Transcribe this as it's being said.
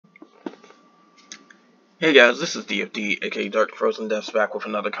Hey guys, this is DFD, aka Dark Frozen Deaths, back with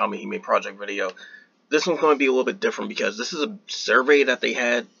another Kamihime project video. This one's going to be a little bit different because this is a survey that they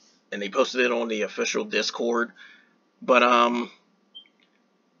had, and they posted it on the official Discord. But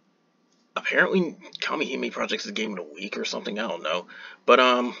apparently Kamihime Project's a game of the week or something. I don't know.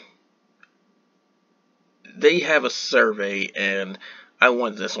 But they have a survey, and I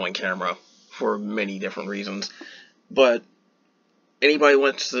want this on camera for many different reasons. But anybody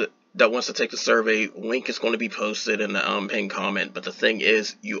that wants to take the survey, link is going to be posted in the pinned comment. But the thing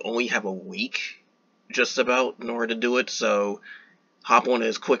is, you only have a week, just about, in order to do it. So hop on it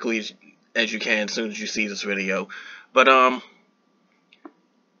as quickly as you can as soon as you see this video. But I'm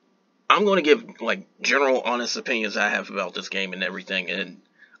going to give like general honest opinions I have about this game and everything, and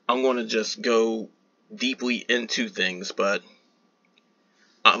I'm going to just go deeply into things, but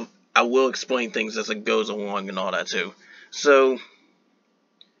I will explain things as it goes along and all that too. So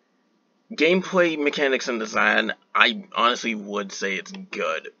gameplay mechanics and design, I honestly would say it's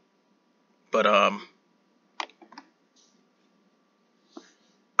good, but I'm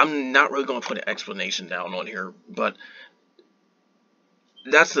not really going to put an explanation down on here. But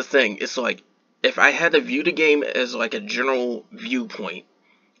that's the thing. It's like, if I had to view the game as like a general viewpoint,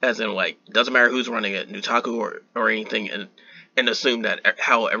 as in like, doesn't matter who's running it, Nutaku or anything, and assume that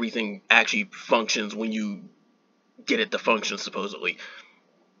how everything actually functions when you get it to function supposedly,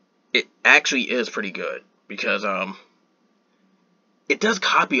 it actually is pretty good, because it does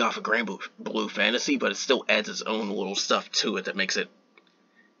copy off of Grand Blue Fantasy, but it still adds its own little stuff to it that makes it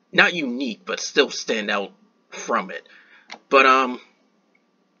not unique, but still stand out from it. But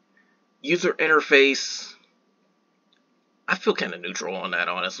user interface, I feel kind of neutral on that,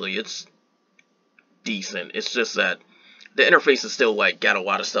 honestly. It's decent. It's just that the interface is still like got a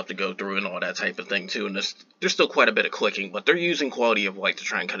lot of stuff to go through and all that type of thing too, and there's still quite a bit of clicking, but they're using quality of life to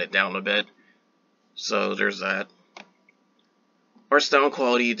try and cut it down a bit. So there's that. Art style and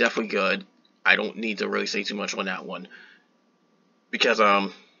quality, definitely good. I don't need to really say too much on that one, because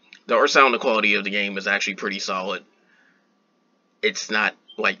the art style and the quality of the game is actually pretty solid. It's not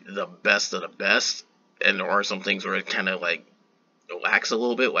like the best of the best, and there are some things where it kind of like lacks a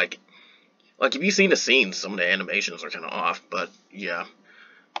little bit. Like if you've seen the scenes, some of the animations are kind of off. But yeah,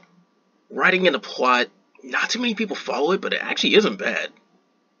 writing in the plot, not too many people follow it, but it actually isn't bad.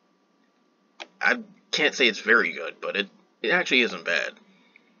 I can't say it's very good, but it actually isn't bad.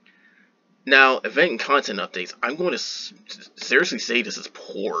 Now, event and content updates, I'm going to seriously say this is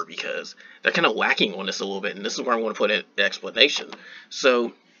poor, because they're kind of lacking on this a little bit, and this is where I want to put an explanation.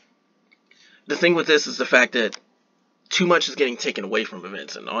 So, the thing with this is the fact that too much is getting taken away from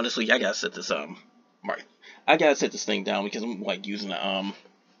events, and honestly, I gotta set this I gotta set this thing down, because I'm like using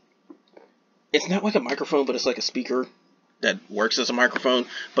it's not like a microphone, but it's like a speaker that works as a microphone.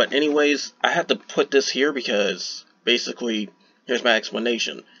 But anyways, I have to put this here because basically, here's my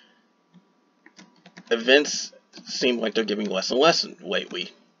explanation. Events seem like they're giving less and less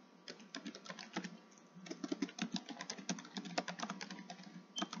lately.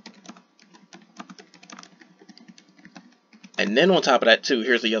 And then on top of that too,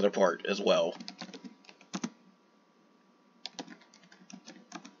 here's the other part as well.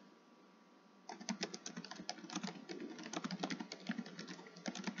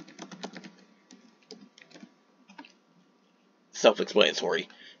 Self-explanatory.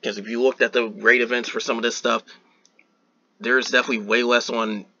 Because if you looked at the raid events for some of this stuff, there's definitely way less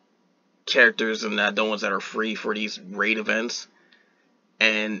on characters than the ones that are free for these raid events.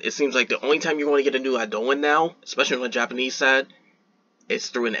 And it seems like the only time you're going to get a new Adoan now, especially on the Japanese side, is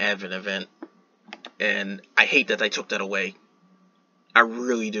through an Advent event. And I hate that they took that away. I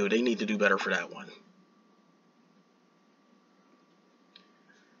really do. They need to do better for that one.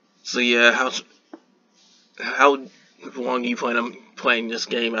 So yeah, how long you plan on playing this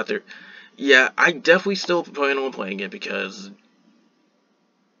game out there? Yeah, I definitely still plan on playing it, because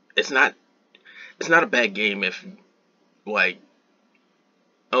it's not a bad game. If like,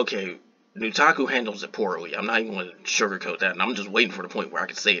 okay, Nutaku handles it poorly. I'm not even going to sugarcoat that, and I'm just waiting for the point where I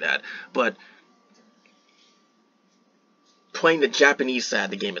can say that. But playing the Japanese side of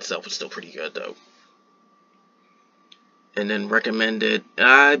the game itself is still pretty good, though. And then recommend it.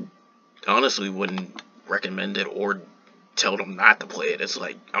 I honestly wouldn't recommend it or tell them not to play it. It's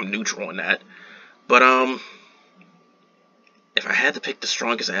like, I'm neutral on that. But if I had to pick the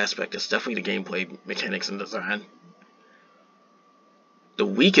strongest aspect, it's definitely the gameplay mechanics and design. The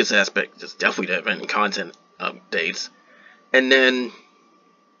weakest aspect is definitely the event and content updates. And then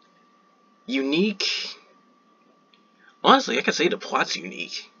unique, honestly, I could say the plot's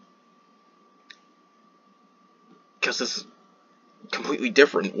unique, because completely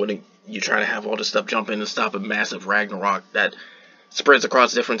different when you're trying to have all this stuff jump in and stop a massive Ragnarok that spreads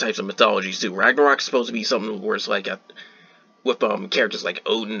across different types of mythologies too. Ragnarok's supposed to be something where it's like with characters like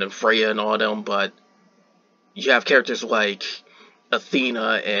Odin and Freya and all them, but you have characters like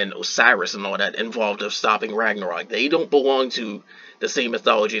Athena and Osiris and all that involved of stopping Ragnarok. They don't belong to the same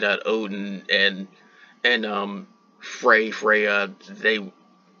mythology that Odin and Freya, they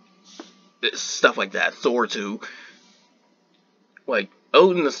stuff like that. Thor too. Like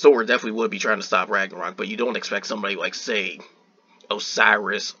Odin and Thor definitely would be trying to stop Ragnarok, but you don't expect somebody like, say,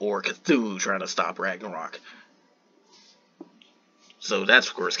 Osiris or Cthulhu trying to stop Ragnarok. So that's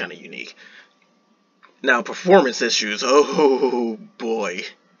of course kind of unique. Now, performance issues. Oh boy.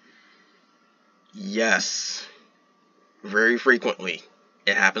 Yes. Very frequently.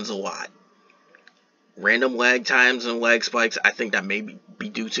 It happens a lot. Random lag times and lag spikes, I think that may be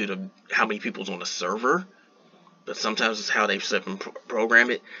due to how many people's on the server. But sometimes it's how they've set and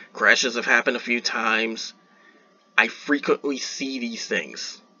program it. Crashes have happened a few times. I frequently see these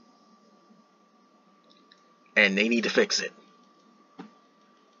things. And they need to fix it.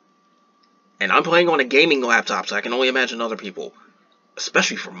 And I'm playing on a gaming laptop, so I can only imagine other people.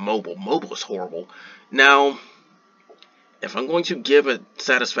 Especially for mobile. Mobile is horrible. Now, if I'm going to give a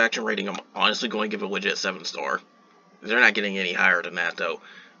satisfaction rating, I'm honestly going to give it a legit 7-star. They're not getting any higher than that, though.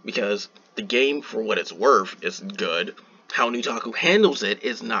 Because the game, for what it's worth, is good. How Nutaku handles it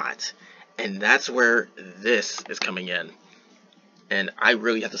is not. And that's where this is coming in. And I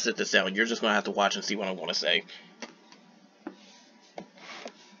really have to sit this down. You're just going to have to watch and see what I'm going to say.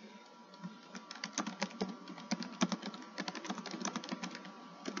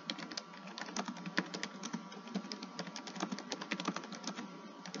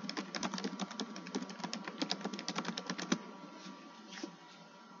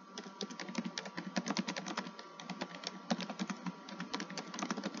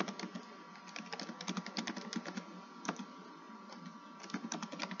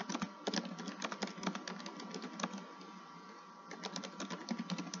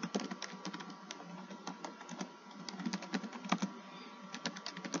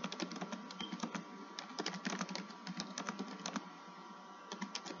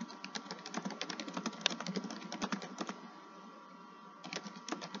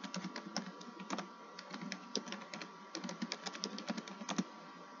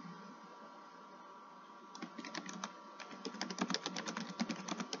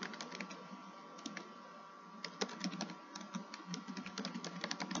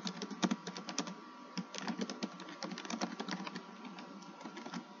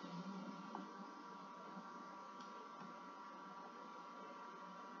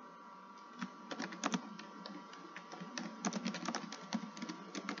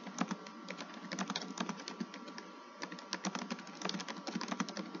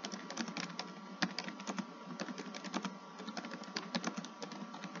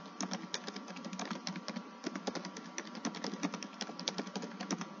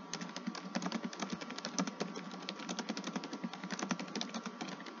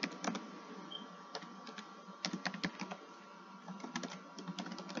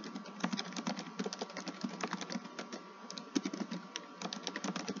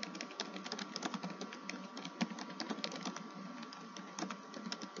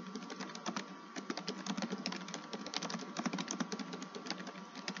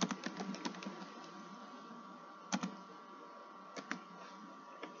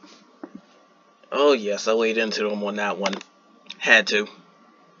 Oh yes, I laid into them on that one. Had to.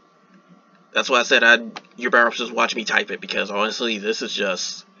 That's why I said you're better off just watch me type it, because honestly, this is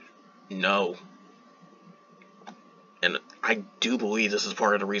just no. And I do believe this is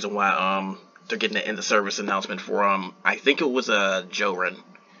part of the reason why they're getting an end of service announcement for I think it was Jorin.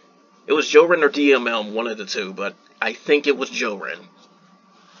 It was Jorin or DML, one of the two, but I think it was Jorin.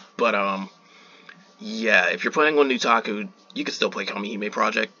 But yeah, if you're playing on Nutaku, you can still play Kamihime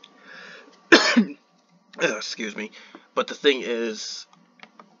Project. Excuse me. But the thing is,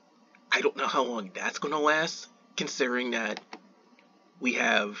 I don't know how long that's gonna last, considering that we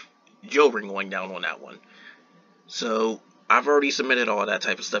have Jorin going down on that one. So I've already submitted all that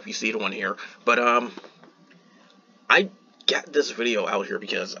type of stuff. You see it on here. But I got this video out here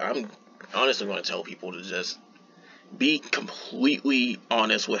because I'm honestly going to tell people to just be completely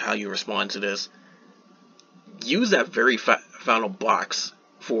honest with how you respond to this. Use that very final box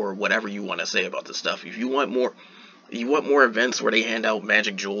for whatever you want to say about this stuff. If you want more events where they hand out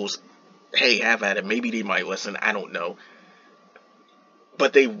magic jewels, hey, have at it. Maybe they might listen. I don't know.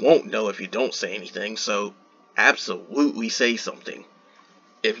 But they won't know if you don't say anything. So absolutely say something.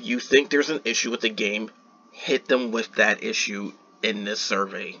 If you think there's an issue with the game, hit them with that issue in this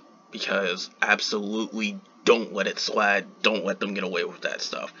survey, because absolutely don't let it slide. Don't let them get away with that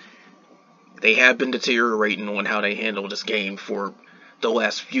stuff. They have been deteriorating on how they handle this game for the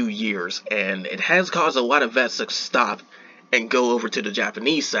last few years, and it has caused a lot of vets to stop and go over to the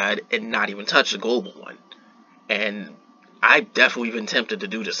Japanese side and not even touch the global one. And I've definitely been tempted to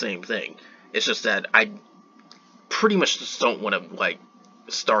do the same thing. It's just that I pretty much just don't want to, like,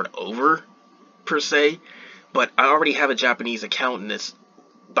 start over, per se. But I already have a Japanese account and it's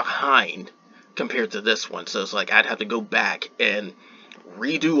behind compared to this one. So it's like I'd have to go back and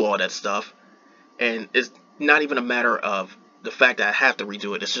redo all that stuff. And it's not even a matter of the fact that I have to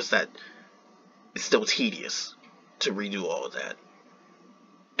redo it. It's just that it's still tedious to redo all of that.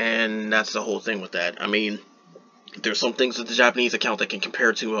 And that's the whole thing with that. I mean, there's some things with the Japanese account that can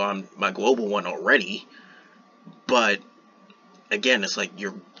compare to my global one already. But again, it's like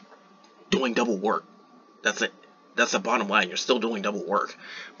you're doing double work. That's it. That's the bottom line. You're still doing double work.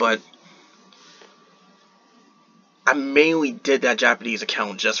 But I mainly did that Japanese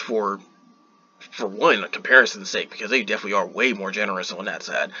account just for one, a comparison's sake, because they definitely are way more generous on that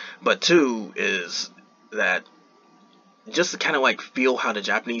side. But two is that just to kind of like feel how the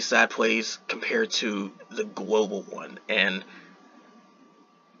Japanese side plays compared to the global one. And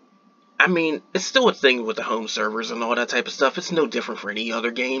I mean, it's still a thing with the home servers and all that type of stuff. It's no different for any other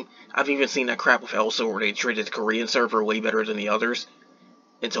game. I've even seen that crap with Elsa where they treated the Korean server way better than the others.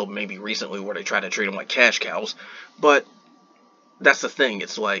 Until maybe recently where they tried to treat them like cash cows. But that's the thing.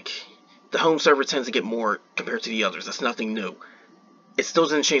 It's like the home server tends to get more compared to the others. That's nothing new. It still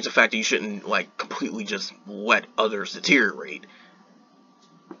doesn't change the fact that you shouldn't like completely just let others deteriorate.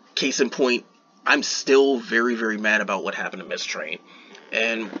 Case in point, I'm still very, very mad about what happened to Miss Train.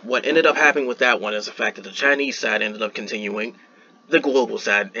 And what ended up happening with that one is the fact that the Chinese side ended up continuing. The global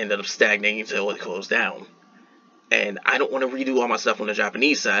side ended up stagnating until it closed down. And I don't want to redo all my stuff on the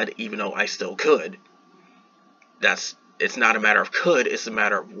Japanese side, even though I still could. It's not a matter of could, it's a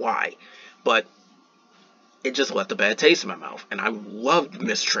matter of why. But it just left a bad taste in my mouth. And I loved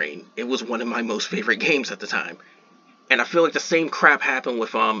Miss Train. It was one of my most favorite games at the time. And I feel like the same crap happened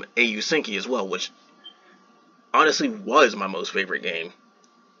with AU Senki as well, which honestly was my most favorite game.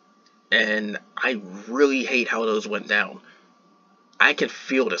 And I really hate how those went down. I can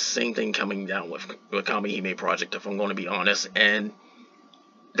feel the same thing coming down with Kamihime Project, if I'm going to be honest, and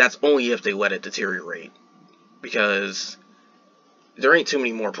that's only if they let it deteriorate, because there ain't too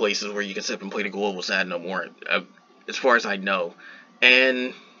many more places where you can sit and play the global side no more, as far as I know.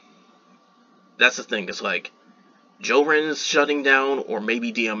 And that's the thing, it's like Joren's shutting down, or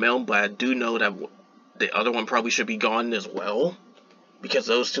maybe DML, but I do know that the other one probably should be gone as well, because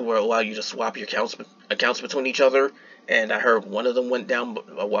those two will allow you to swap your accounts between each other. And I heard one of them went down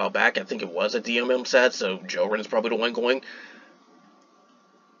a while back. I think it was a DMM set, so Joren is probably the one going.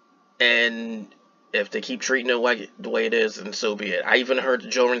 And if they keep treating it like the way it is, then so be it. I even heard the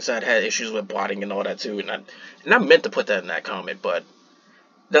Joren side had issues with botting and all that too. And I meant to put that in that comment, but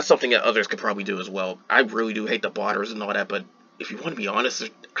that's something that others could probably do as well. I really do hate the botters and all that, but if you want to be honest,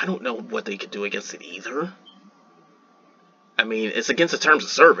 I don't know what they could do against it either. I mean, it's against the terms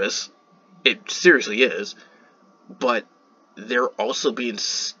of service. It seriously is. But they're also being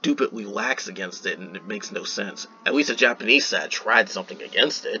stupidly lax against it, and it makes no sense. At least the Japanese side tried something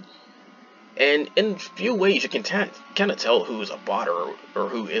against it. And in a few ways, you can kind of tell who's a bot or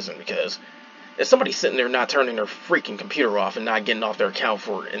who isn't, because if somebody's sitting there not turning their freaking computer off and not getting off their account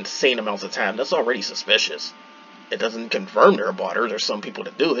for insane amounts of time, that's already suspicious. It doesn't confirm they're a botter. There's some people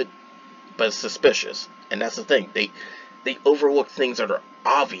that do it, but it's suspicious. And that's the thing. They overlook things that are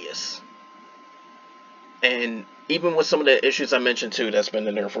obvious. And even with some of the issues I mentioned too, that's been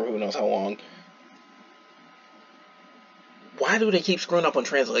in there for who knows how long, why do they keep screwing up on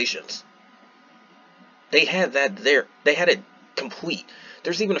translations? They had that there. They had it complete.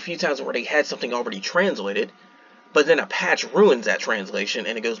 There's even a few times where they had something already translated, but then a patch ruins that translation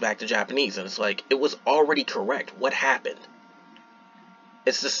and it goes back to Japanese. And it's like, it was already correct. What happened?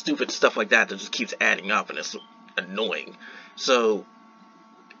 It's just stupid stuff like that just keeps adding up, and it's annoying. So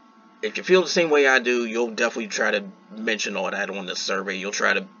if you feel the same way I do, you'll definitely try to mention all that on this survey. You'll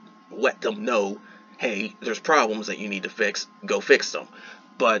try to let them know, hey, there's problems that you need to fix. Go fix them.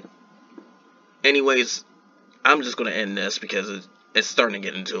 But anyways, I'm just going to end this because it's starting to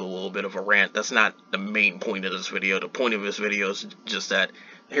get into a little bit of a rant. That's not the main point of this video. The point of this video is just that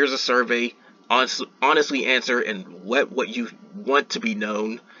here's a survey. Honestly answer and let what you want to be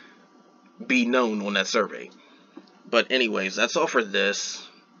known on that survey. But anyways, that's all for this.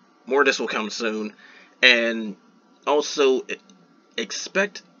 More of this will come soon, and also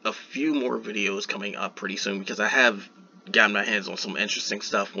expect a few more videos coming up pretty soon, because I have got my hands on some interesting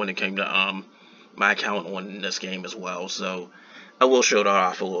stuff when it came to my account on this game as well. So I will show that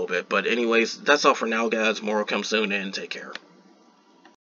off a little bit. But anyways, that's all for now, guys. More will come soon, and take care.